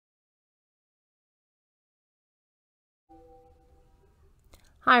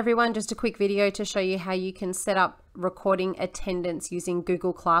Hi everyone, just a quick video to show you how you can set up recording attendance using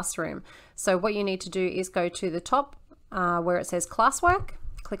Google Classroom. So what you need to do is go to the top where it says classwork,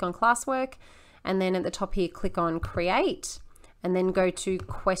 click on classwork, and then at the top here click on create, and then go to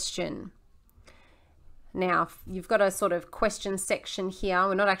question. Now you've got a sort of question section here.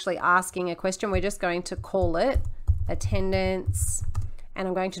 We're not actually asking a question, we're just going to call it attendance, and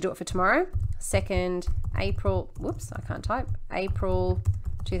I'm going to do it for tomorrow, 2nd April, whoops, I can't type, April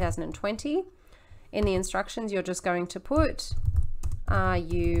 2020. In the instructions, you're just going to put, are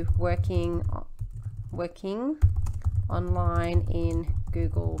you working online in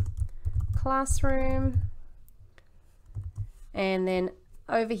Google Classroom? And then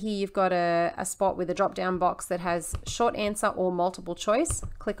over here, you've got a spot with a drop-down box that has short answer or multiple choice.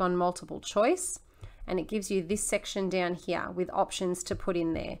 Click on multiple choice, and it gives you this section down here with options to put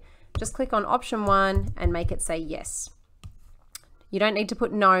in there. Just click on option 1 and make it say yes. You don't need to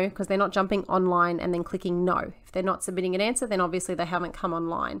put no because they're not jumping online and then clicking no. If they're not submitting an answer, then obviously they haven't come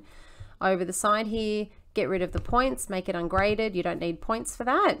online. Over the side here, get rid of the points, make it ungraded. You don't need points for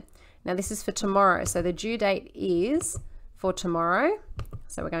that. Now this is for tomorrow. So the due date is for tomorrow.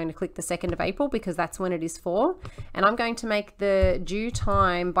 So we're going to click the 2nd of April because that's when it is for. And I'm going to make the due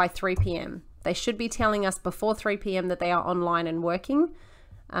time by 3 p.m. They should be telling us before 3 p.m. that they are online and working.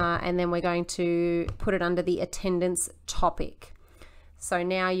 And then we're going to put it under the attendance topic. So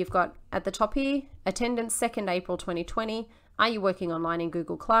now you've got at the top here, attendance 2nd April 2020. Are you working online in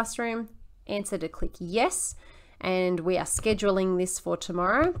Google Classroom? Answer to click yes. And we are scheduling this for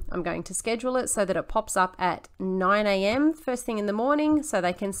tomorrow. I'm going to schedule it so that it pops up at 9 a.m. first thing in the morning, so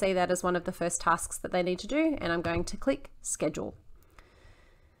they can see that as one of the first tasks that they need to do. And I'm going to click schedule.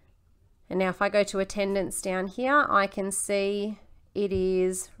 And now if I go to attendance down here, I can see it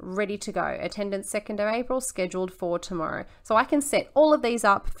is ready to go. Attendance 2nd of April, scheduled for tomorrow. So I can set all of these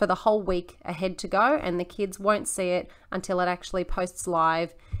up for the whole week ahead to go, and the kids won't see it until it actually posts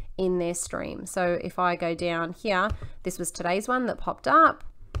live in their stream. So if I go down here, this was today's one that popped up,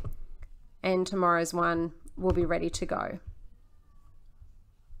 and tomorrow's one will be ready to go.